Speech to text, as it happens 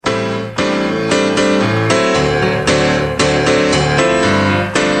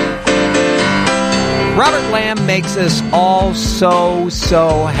Robert Lamm makes us all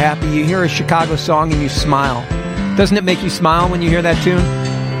so happy. You hear a Chicago song and you smile. Doesn't it make you smile when you hear that tune?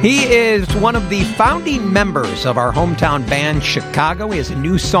 He is one of the founding members of our hometown band, Chicago. He has a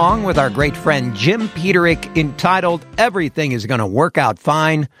new song with our great friend Jim Peterick entitled Everything Is Gonna Work Out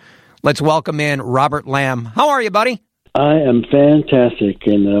Fine. Let's welcome in Robert Lamm. How are you, buddy? I am fantastic,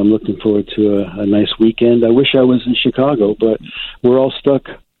 and I'm looking forward to a nice weekend. I wish I was in Chicago, but we're all stuck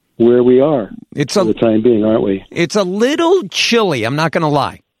where we are for the time being, aren't we? It's a little chilly, I'm not going to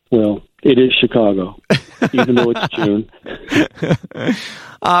lie. Well, it is Chicago, even though it's June.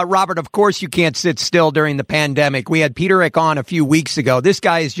 Robert, of course you can't sit still during the pandemic. We had Peterick on a few weeks ago. This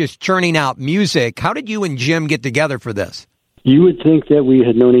guy is just churning out music. How did you and Jim get together for this? You would think that we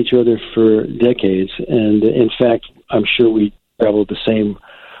had known each other for decades, and in fact, I'm sure we traveled the same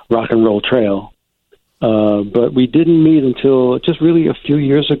rock and roll trail. But we didn't meet until just really a few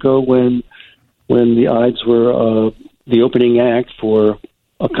years ago when the Ides were the opening act for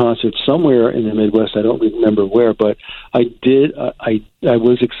a concert somewhere in the Midwest. I don't remember where, but I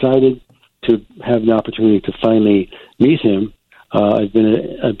was excited to have an opportunity to finally meet him. I've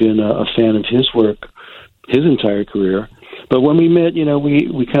been a fan of his work his entire career. But when we met,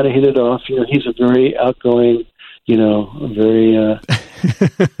 we kind of hit it off. He's a very outgoing, very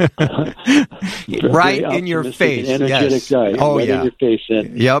right in your face, energetic guy. Oh, right in your face.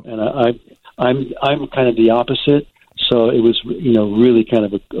 And, yep. And I'm kind of the opposite. So it was, really kind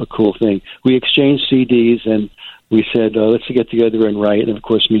of a cool thing. We exchanged CDs and we said, let's get together and write. And of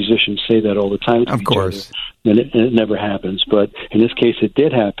course, musicians say that all the time. Of course. And it never happens. But in this case, it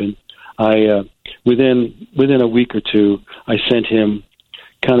did happen. Within a week or two, I sent him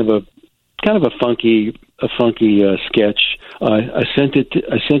kind of a funky sketch. I sent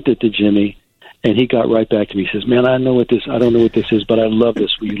it to Jimmy, and he got right back to me. He says, "Man, I don't know what this is, but I love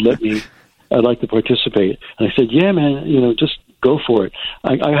this. Will you let me? I'd like to participate." And I said, "Yeah, man. Just go for it."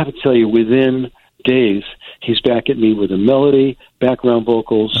 I have to tell you, within days, he's back at me with a melody, background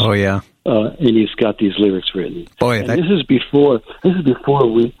vocals. Oh yeah, and he's got these lyrics written. Boy, and this is before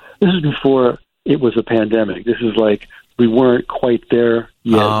it was a pandemic. This is like we weren't quite there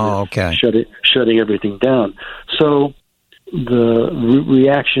yet. Oh, okay. Shutting everything down. So the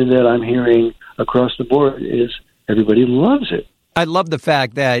reaction that I'm hearing across the board is everybody loves it. I love the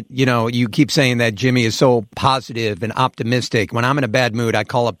fact that, you keep saying that Jimmy is so positive and optimistic. When I'm in a bad mood, I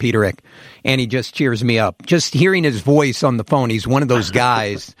call up Peterick, and he just cheers me up. Just hearing his voice on the phone, he's one of those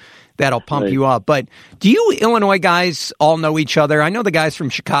guys that'll pump you up. But do you Illinois guys all know each other? I know the guys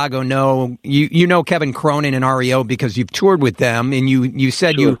from Chicago know. You know Kevin Cronin and REO because you've toured with them, and you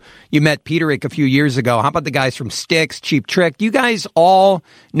said Sure. you met Peterick a few years ago. How about the guys from Styx, Cheap Trick? Do you guys all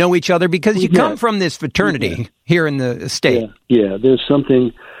know each other because you come from this fraternity here in the state? Yeah, there's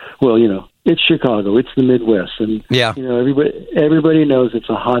something. Well, it's Chicago. It's the Midwest, and everybody knows it's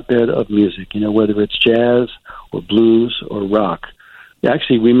a hotbed of music. Whether it's jazz or blues or rock.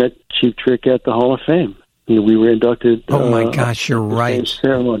 Actually, we met Cheap Trick at the Hall of Fame. We were inducted. Oh my gosh, you're right.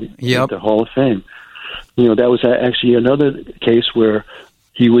 Ceremony at the Hall of Fame. That was actually another case where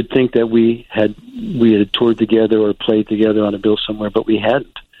you would think that we had toured together or played together on a bill somewhere, but we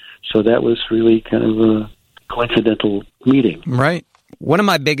hadn't. So that was really kind of a coincidental meeting. Right. One of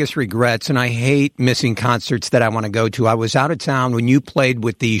my biggest regrets, and I hate missing concerts that I want to go to, I was out of town when you played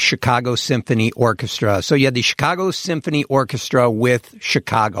with the Chicago Symphony Orchestra. So you had the Chicago Symphony Orchestra with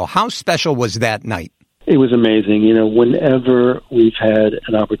Chicago. How special was that night? It was amazing. Whenever we've had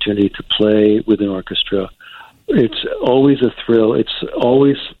an opportunity to play with an orchestra, it's always a thrill. It's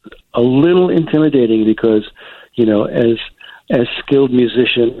always a little intimidating because, as skilled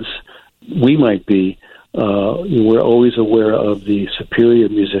musicians we might be, we're always aware of the superior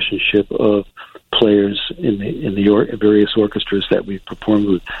musicianship of players in the various orchestras that we've performed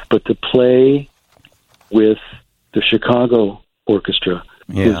with. But to play with the Chicago Orchestra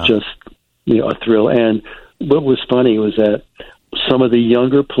is just a thrill. And what was funny was that some of the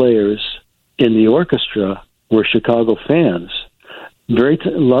younger players in the orchestra were Chicago fans. A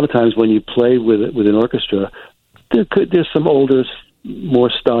lot of times when you play with an orchestra, there's some older, more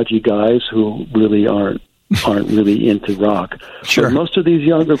stodgy guys who really aren't really into rock. Sure. But most of these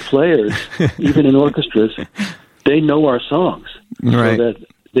younger players, even in orchestras, they know our songs, right? So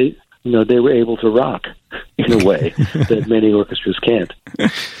that they were able to rock in a way that many orchestras can't.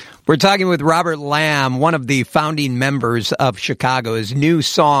 We're talking with Robert Lamm, one of the founding members of Chicago. His new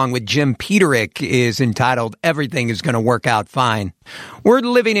song with Jim Peterick is entitled Everything is Going to Work Out Fine. We're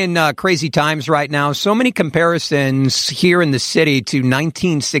living in crazy times right now. So many comparisons here in the city to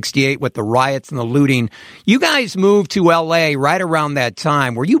 1968 with the riots and the looting. You guys moved to L.A. right around that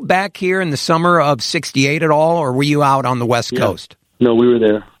time. Were you back here in the summer of 68 at all, or were you out on the West Coast? No, we were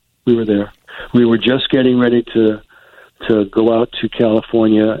there. We were just getting ready to go out to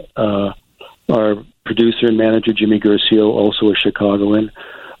California. Our producer and manager, Jimmy Guercio, also a Chicagoan,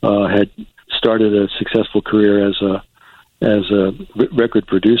 had started a successful career as a record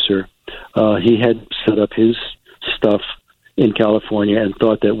producer. He had set up his stuff in California and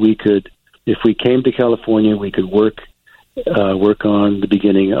thought that we could, if we came to California, we could work on the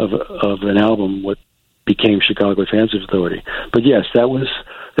beginning of an album, what became Chicago Transit Authority. But yes, that was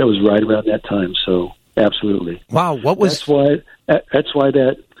right around that time. So. Absolutely. Wow, what was... That's why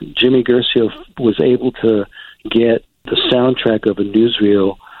that Jimmy Guercio was able to get the soundtrack of a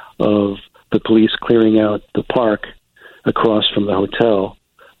newsreel of the police clearing out the park across from the hotel.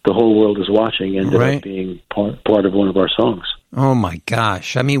 The whole world is watching, ended up being part of one of our songs. Oh, my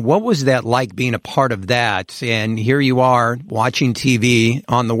gosh. I mean, what was that like being a part of that? And here you are watching TV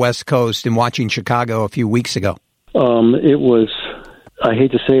on the West Coast and watching Chicago a few weeks ago. It was... I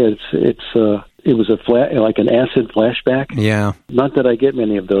hate to say it, it was like an acid flashback. Yeah. Not that I get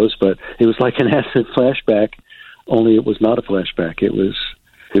many of those, but it was like an acid flashback, only it was not a flashback. It was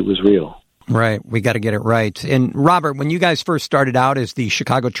real. Right. We got to get it right. And Robert, when you guys first started out as the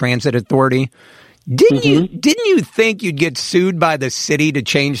Chicago Transit Authority, didn't you think you'd get sued by the city to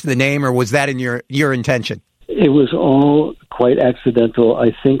change the name, or was that in your intention? It was all quite accidental. I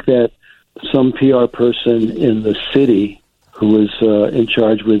think that some PR person in the city who was in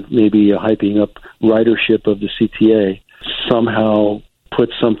charge with maybe hyping up ridership of the CTA, somehow put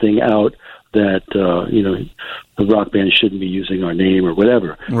something out that, the rock band shouldn't be using our name or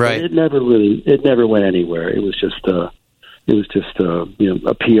whatever. Right. It never went anywhere. It was just a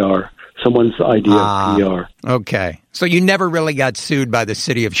PR, someone's idea of PR. Okay. So you never really got sued by the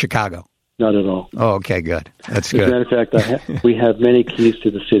city of Chicago? Not at all. Oh, okay, good. That's good. As a matter of fact, we have many keys to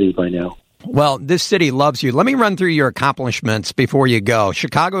the city by now. Well, this city loves you. Let me run through your accomplishments before you go.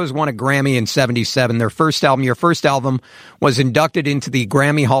 Chicago has won a Grammy in 1977. Your first album, was inducted into the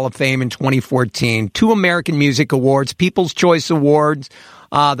Grammy Hall of Fame in 2014. 2 American Music Awards, People's Choice Awards,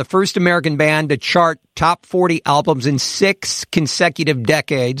 the first American band to chart top 40 albums in 6 consecutive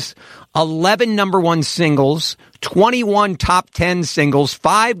decades, 11 number 1 singles, 21 top 10 singles,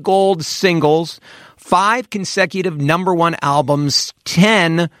 5 gold singles, 5 consecutive number 1 albums,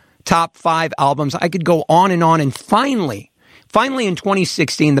 10 top 5 albums. I could go on. And finally in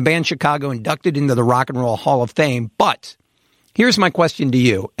 2016, the band Chicago inducted into the Rock and Roll Hall of Fame. But here's my question to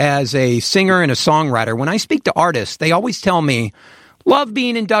you. As a singer and a songwriter, when I speak to artists, they always tell me, love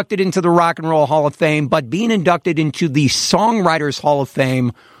being inducted into the Rock and Roll Hall of Fame, but being inducted into the Songwriters Hall of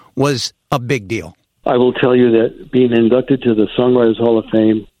Fame was a big deal. I will tell you that being inducted to the Songwriters Hall of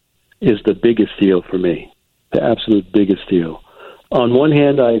Fame is the biggest deal for me, the absolute biggest deal. On one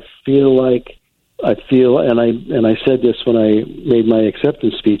hand, I feel, and I said this when I made my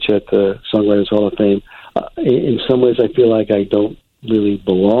acceptance speech at the Songwriters Hall of Fame, in some ways I feel like I don't really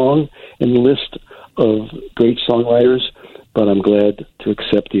belong in the list of great songwriters, but I'm glad to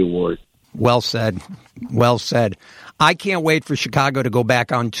accept the award. Well said. Well said. I can't wait for Chicago to go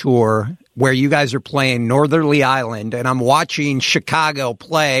back on tour where you guys are playing Northerly Island, and I'm watching Chicago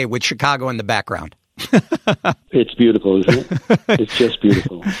play with Chicago in the background. It's beautiful, isn't it? It's just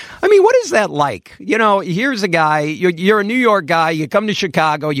beautiful. I mean, what is that like? You know, here's a guy, you're a New York guy, you come to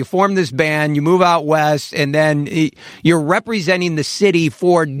Chicago, you form this band, you move out west, and then you're representing the city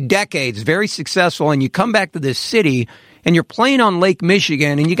for decades, very successful, and you come back to this city, and you're playing on Lake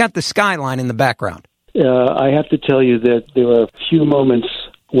Michigan, and you got the skyline in the background. I have to tell you that there are a few moments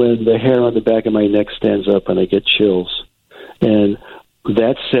when the hair on the back of my neck stands up and I get chills. And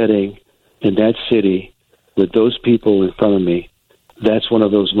that setting in that city with those people in front of me, that's one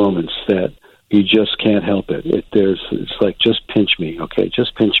of those moments that you just can't help it. It's like, just pinch me, okay?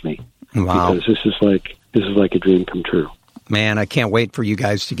 Just pinch me. Wow. Because this is like a dream come true. Man, I can't wait for you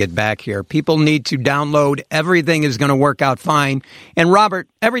guys to get back here. People need to download Everything Is Going to Work Out Fine. And Robert,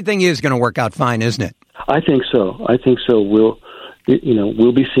 everything is going to work out fine, isn't it? I think so. We'll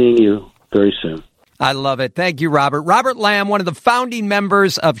be seeing you very soon. I love it. Thank you, Robert. Robert Lamm, one of the founding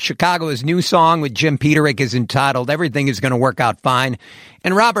members of Chicago. His new song with Jim Peterick is entitled Everything Is Going to Work Out Fine.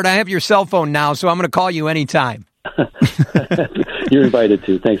 And Robert, I have your cell phone now, so I'm going to call you anytime. You're invited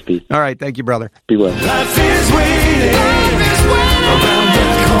to. Thanks, Pete. All right. Thank you, brother. Be well. Life is waiting.